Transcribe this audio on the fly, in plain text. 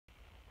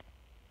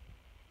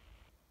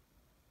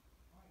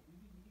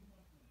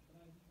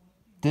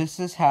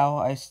This is how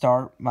I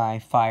start my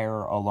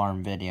fire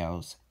alarm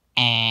videos.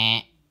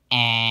 Eh,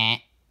 eh,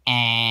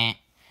 eh.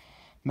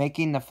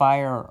 Making the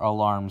fire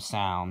alarm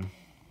sound.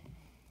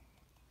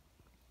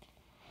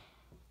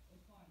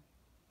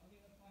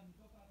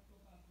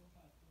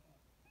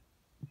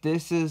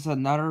 This is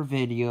another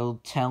video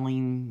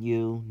telling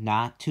you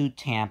not to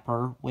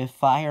tamper with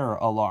fire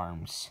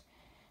alarms.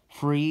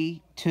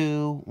 3,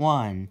 2,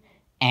 1.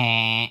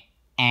 Eh,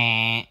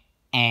 eh,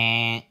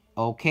 eh.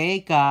 Okay,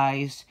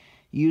 guys.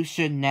 You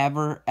should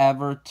never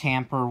ever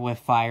tamper with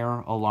fire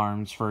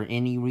alarms for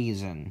any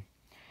reason.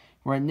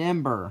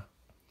 Remember,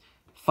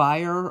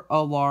 fire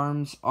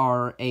alarms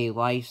are a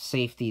life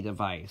safety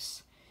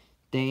device.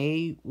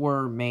 They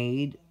were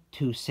made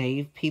to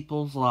save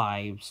people's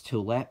lives, to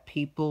let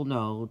people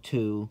know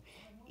to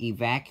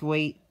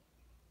evacuate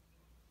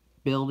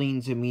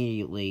buildings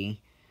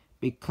immediately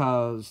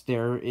because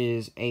there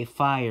is a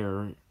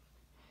fire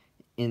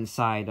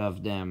inside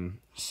of them.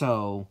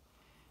 So,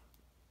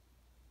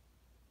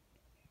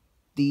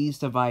 these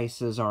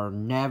devices are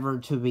never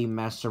to be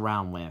messed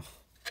around with.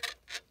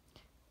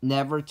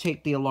 Never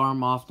take the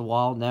alarm off the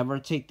wall. Never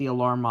take the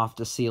alarm off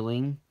the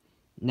ceiling.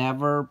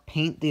 Never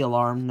paint the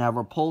alarm.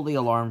 Never pull the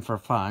alarm for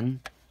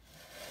fun.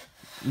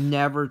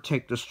 Never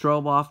take the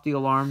strobe off the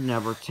alarm.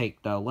 Never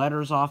take the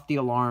letters off the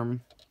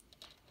alarm.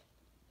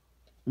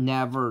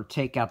 Never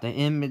take out the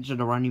image of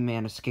the running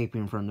man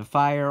escaping from the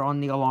fire on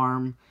the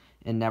alarm.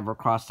 And never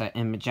cross that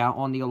image out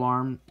on the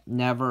alarm.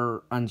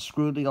 Never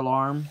unscrew the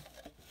alarm.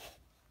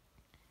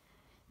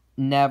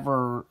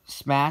 Never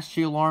smash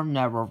the alarm.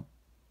 Never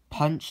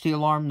punch the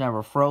alarm.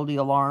 Never throw the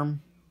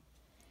alarm.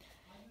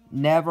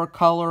 Never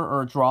color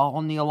or draw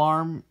on the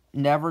alarm.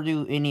 Never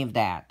do any of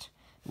that.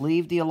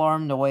 Leave the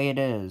alarm the way it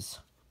is.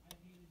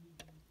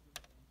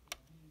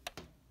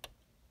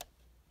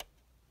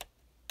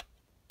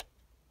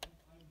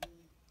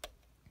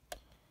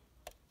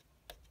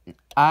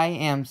 I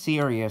am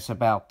serious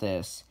about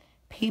this.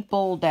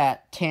 People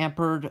that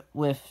tampered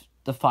with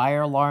the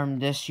fire alarm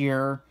this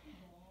year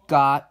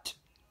got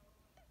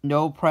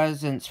no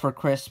presents for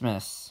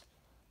Christmas.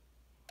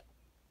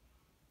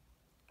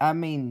 I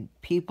mean,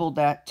 people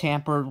that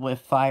tampered with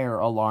fire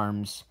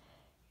alarms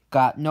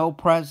got no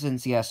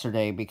presents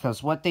yesterday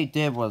because what they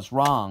did was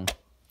wrong.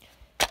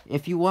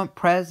 If you want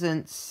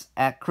presents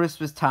at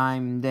Christmas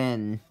time,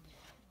 then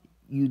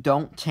you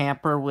don't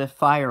tamper with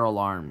fire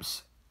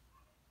alarms.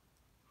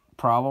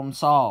 Problem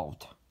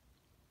solved.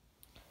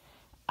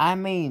 I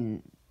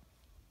mean,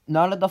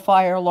 none of the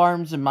fire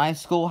alarms in my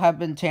school have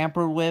been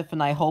tampered with,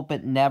 and I hope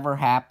it never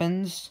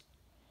happens.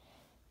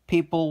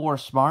 People were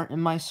smart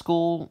in my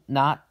school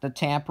not to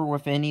tamper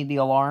with any of the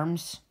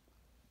alarms.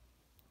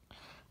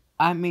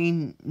 I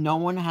mean, no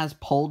one has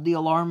pulled the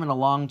alarm in a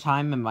long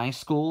time in my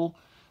school.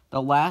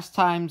 The last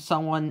time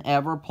someone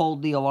ever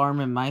pulled the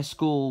alarm in my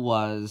school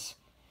was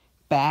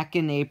back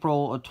in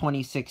April of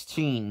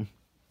 2016.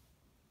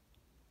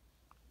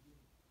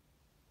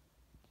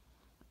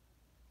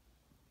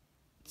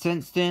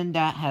 Since then,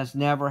 that has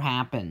never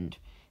happened.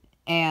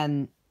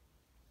 And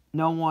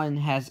no one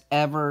has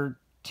ever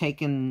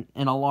taken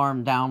an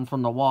alarm down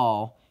from the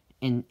wall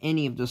in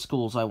any of the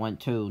schools I went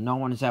to. No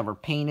one has ever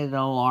painted an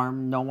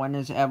alarm. No one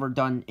has ever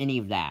done any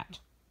of that.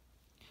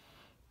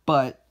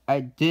 But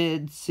I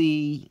did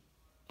see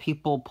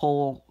people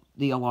pull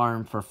the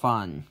alarm for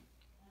fun.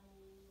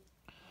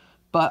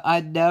 But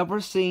I'd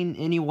never seen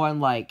anyone,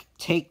 like,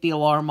 take the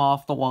alarm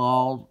off the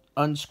wall,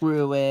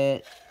 unscrew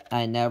it.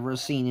 I never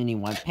seen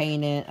anyone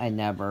paint it. I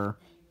never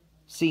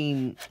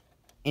seen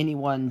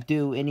anyone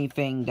do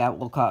anything that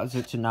will cause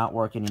it to not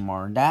work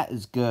anymore. That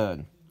is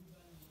good.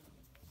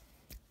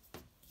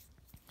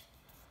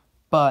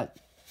 But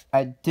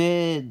I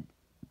did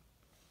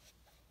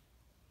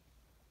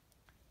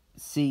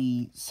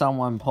see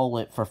someone pull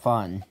it for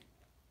fun.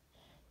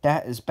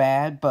 That is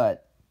bad,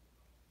 but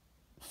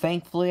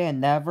thankfully I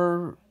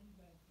never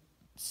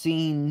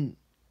seen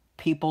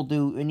people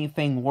do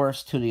anything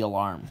worse to the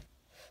alarm.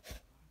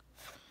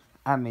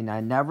 I mean, I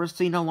never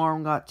seen an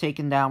alarm got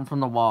taken down from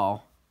the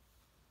wall.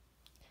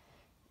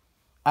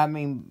 I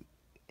mean,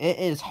 it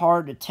is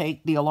hard to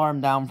take the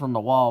alarm down from the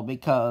wall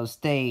because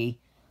they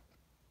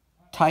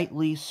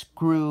tightly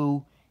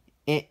screw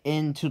it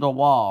into the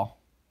wall.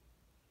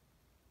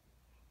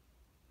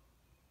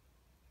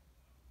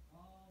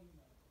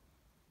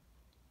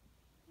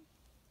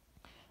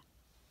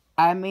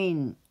 I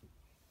mean,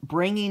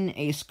 bringing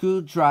a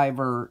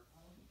screwdriver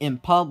in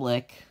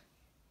public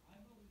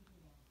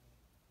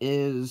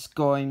is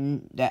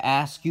going to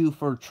ask you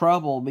for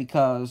trouble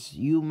because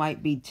you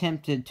might be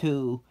tempted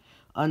to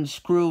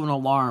unscrew an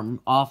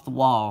alarm off the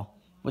wall,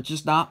 which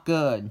is not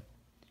good.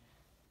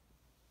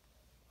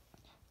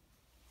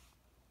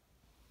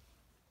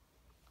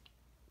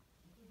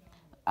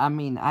 I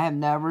mean, I have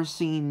never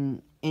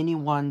seen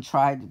anyone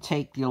try to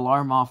take the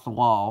alarm off the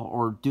wall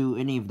or do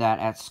any of that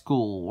at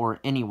school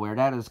or anywhere.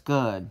 That is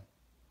good.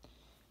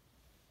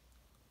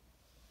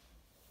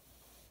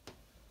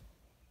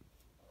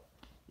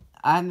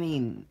 I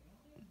mean,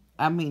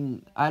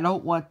 I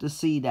don't want to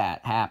see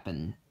that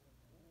happen.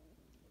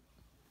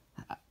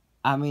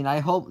 I mean, I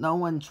hope no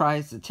one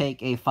tries to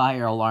take a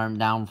fire alarm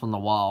down from the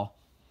wall.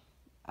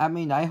 I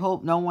mean, I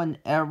hope no one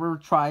ever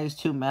tries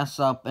to mess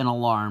up an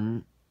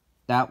alarm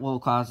that will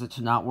cause it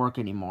to not work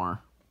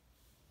anymore.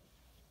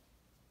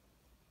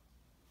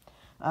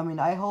 I mean,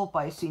 I hope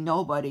I see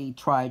nobody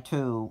try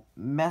to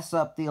mess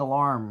up the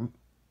alarm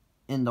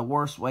in the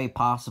worst way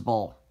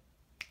possible.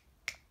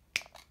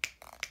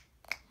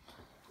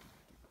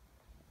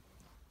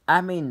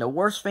 I mean, the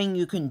worst thing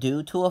you can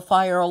do to a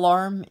fire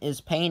alarm is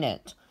paint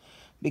it.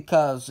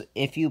 Because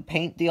if you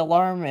paint the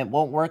alarm, it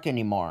won't work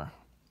anymore.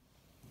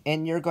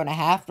 And you're going to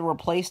have to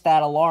replace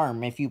that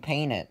alarm if you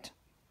paint it.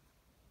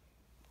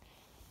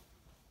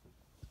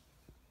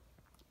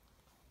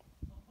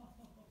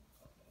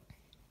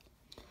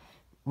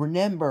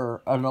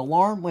 Remember, an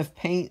alarm with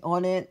paint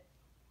on it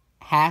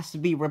has to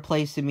be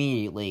replaced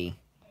immediately.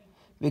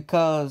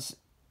 Because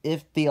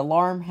if the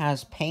alarm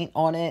has paint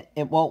on it,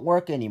 it won't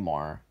work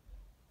anymore.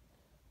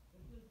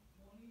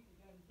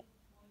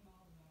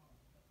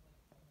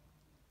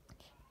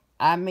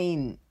 I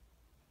mean,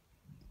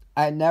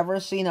 I've never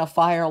seen a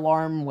fire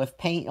alarm with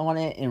paint on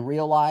it in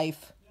real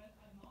life.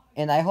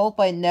 And I hope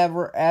I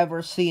never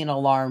ever see an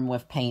alarm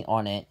with paint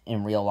on it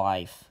in real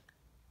life.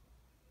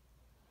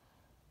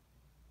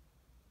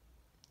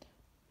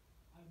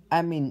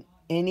 I mean,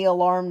 any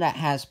alarm that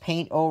has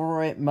paint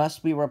over it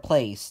must be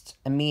replaced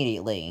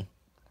immediately.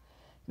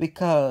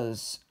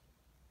 Because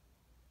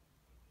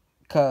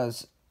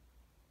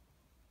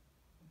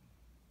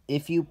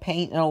if you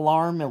paint an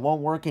alarm, it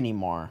won't work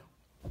anymore.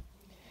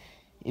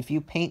 If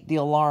you paint the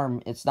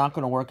alarm, it's not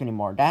going to work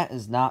anymore. That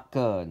is not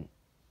good.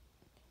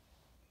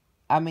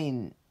 I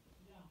mean,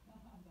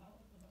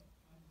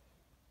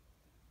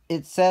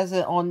 it says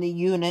it on the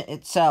unit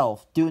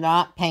itself. Do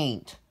not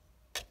paint.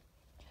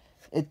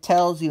 It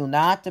tells you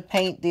not to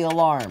paint the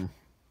alarm.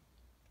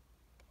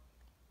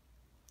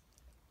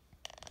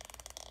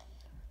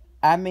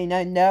 I mean,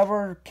 I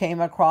never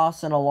came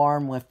across an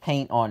alarm with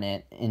paint on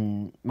it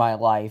in my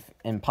life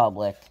in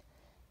public.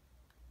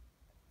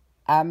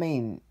 I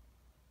mean,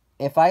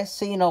 if I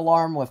see an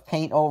alarm with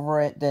paint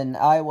over it, then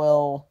I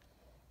will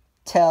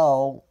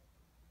tell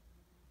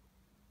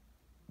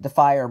the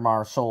fire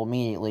marshal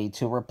immediately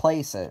to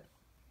replace it.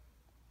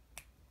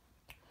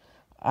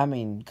 I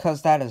mean,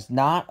 because that is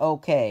not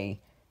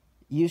okay.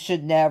 You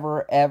should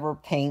never ever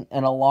paint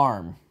an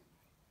alarm.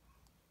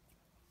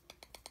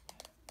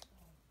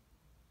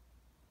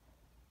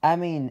 I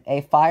mean,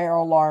 a fire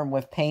alarm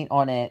with paint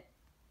on it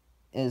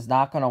is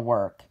not going to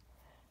work.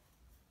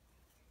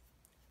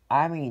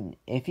 I mean,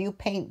 if you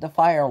paint the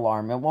fire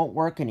alarm, it won't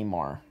work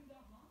anymore.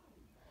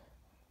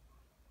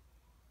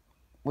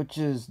 Which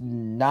is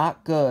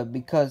not good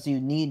because you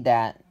need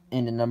that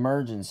in an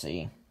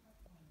emergency.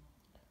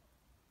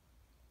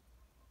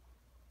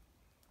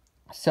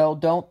 So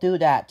don't do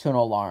that to an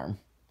alarm.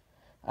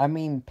 I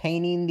mean,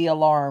 painting the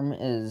alarm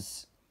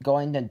is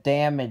going to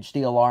damage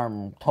the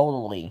alarm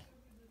totally.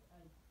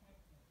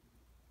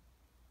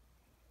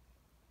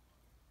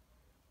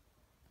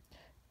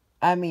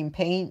 I mean,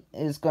 paint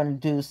is going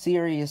to do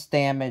serious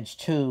damage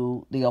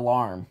to the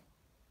alarm.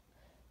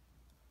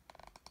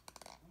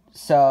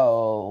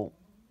 So,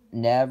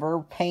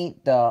 never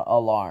paint the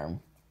alarm.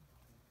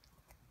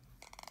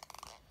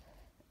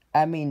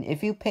 I mean,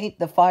 if you paint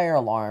the fire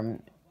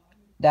alarm,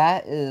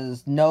 that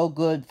is no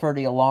good for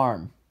the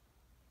alarm.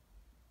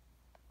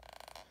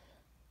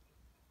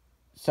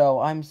 So,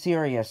 I'm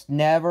serious.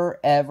 Never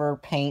ever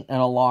paint an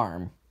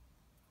alarm.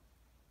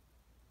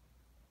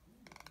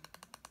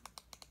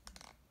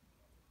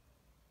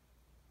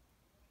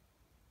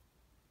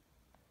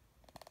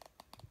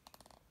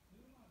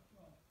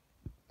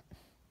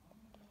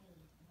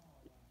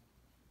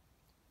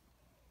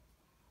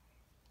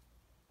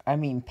 I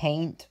mean,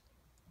 paint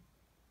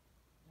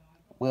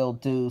will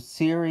do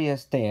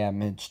serious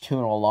damage to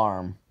an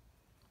alarm.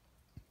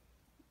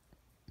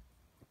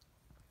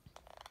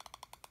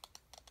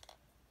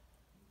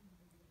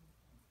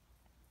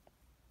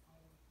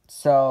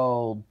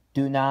 So,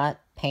 do not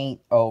paint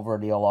over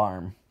the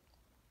alarm.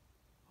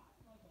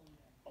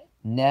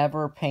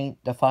 Never paint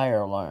the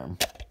fire alarm.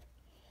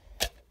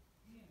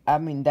 I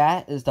mean,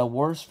 that is the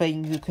worst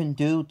thing you can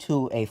do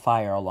to a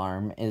fire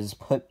alarm, is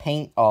put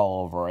paint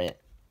all over it.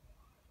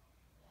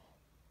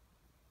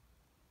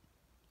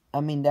 I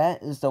mean,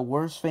 that is the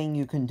worst thing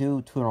you can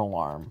do to an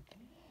alarm.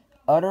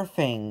 Other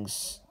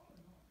things...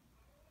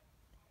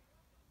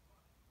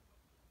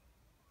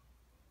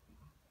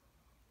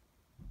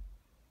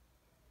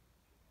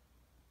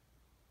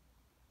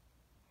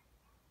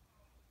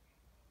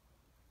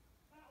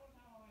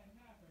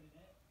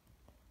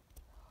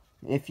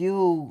 If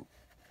you...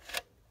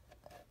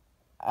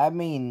 I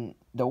mean,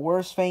 the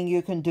worst thing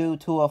you can do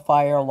to a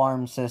fire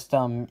alarm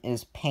system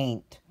is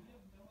paint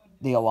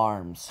the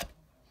alarms.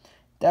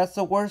 That's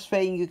the worst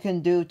thing you can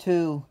do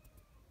to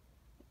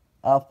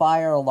a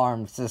fire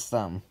alarm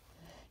system,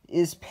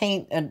 is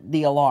paint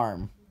the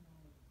alarm.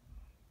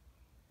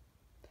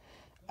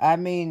 I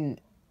mean,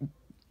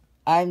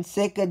 I'm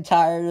sick and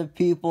tired of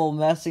people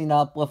messing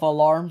up with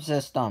alarm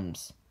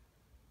systems.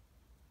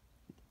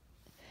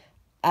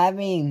 I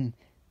mean,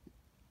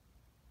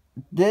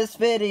 this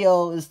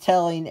video is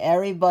telling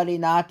everybody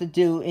not to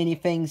do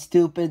anything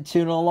stupid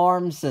to the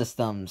alarm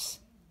systems.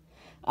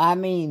 I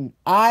mean,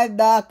 I'm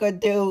not going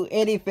to do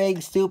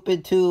anything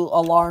stupid to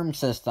alarm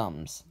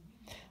systems.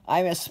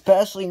 I'm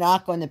especially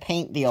not going to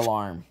paint the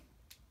alarm.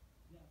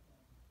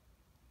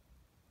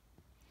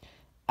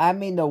 I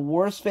mean, the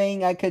worst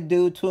thing I could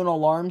do to an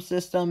alarm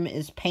system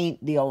is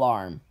paint the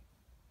alarm.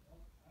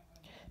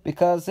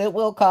 Because it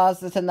will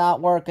cause it to not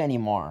work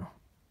anymore.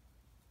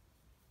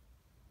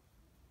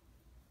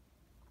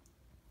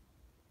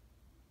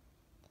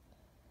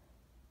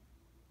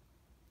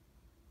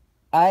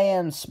 I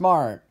am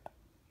smart.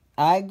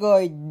 I'm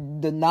going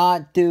to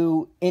not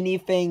do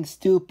anything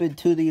stupid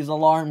to these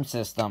alarm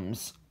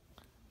systems.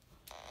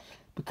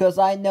 Because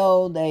I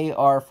know they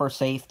are for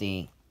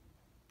safety.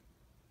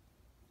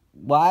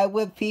 Why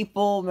would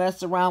people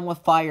mess around with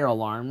fire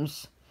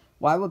alarms?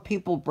 Why would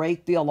people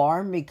break the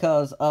alarm?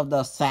 Because of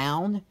the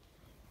sound?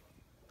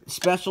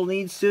 Special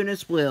needs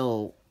students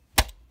will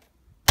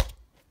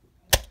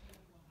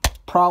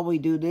probably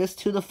do this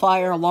to the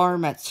fire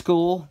alarm at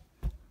school.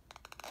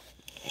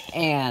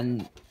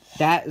 And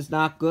that is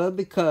not good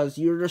because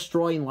you're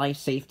destroying life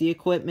safety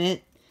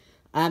equipment.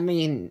 I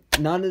mean,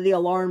 none of the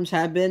alarms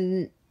have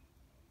been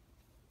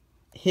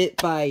hit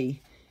by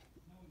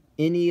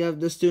any of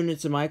the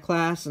students in my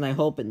class, and I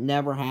hope it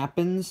never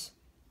happens.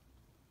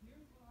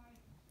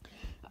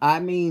 I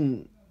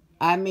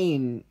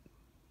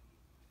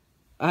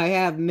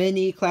have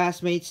many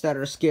classmates that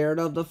are scared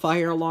of the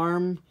fire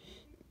alarm,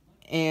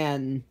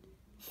 and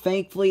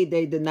thankfully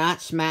they did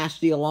not smash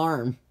the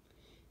alarm.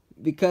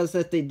 Because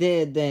if they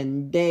did,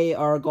 then they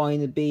are going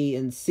to be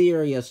in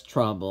serious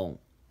trouble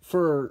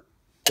for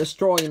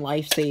destroying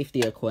life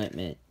safety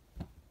equipment.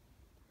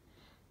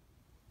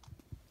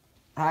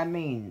 I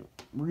mean,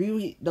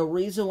 really, the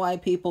reason why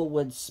people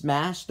would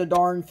smash the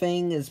darn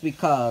thing is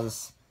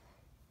because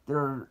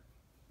they're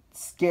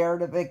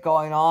scared of it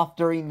going off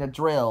during the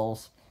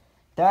drills.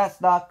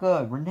 That's not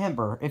good.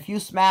 Remember, if you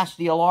smash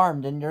the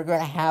alarm, then you're going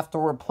to have to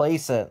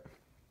replace it.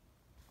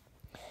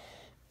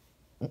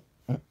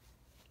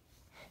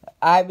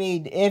 I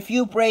mean, if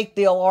you break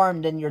the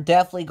alarm, then you're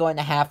definitely going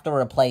to have to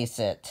replace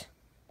it.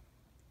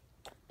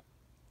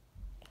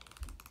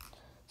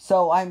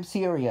 So, I'm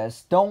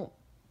serious. Don't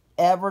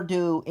ever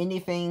do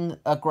anything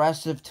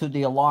aggressive to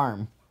the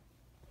alarm.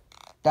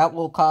 That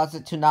will cause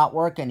it to not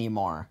work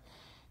anymore.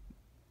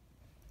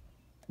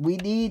 We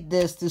need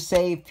this to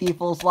save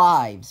people's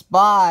lives.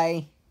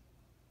 Bye!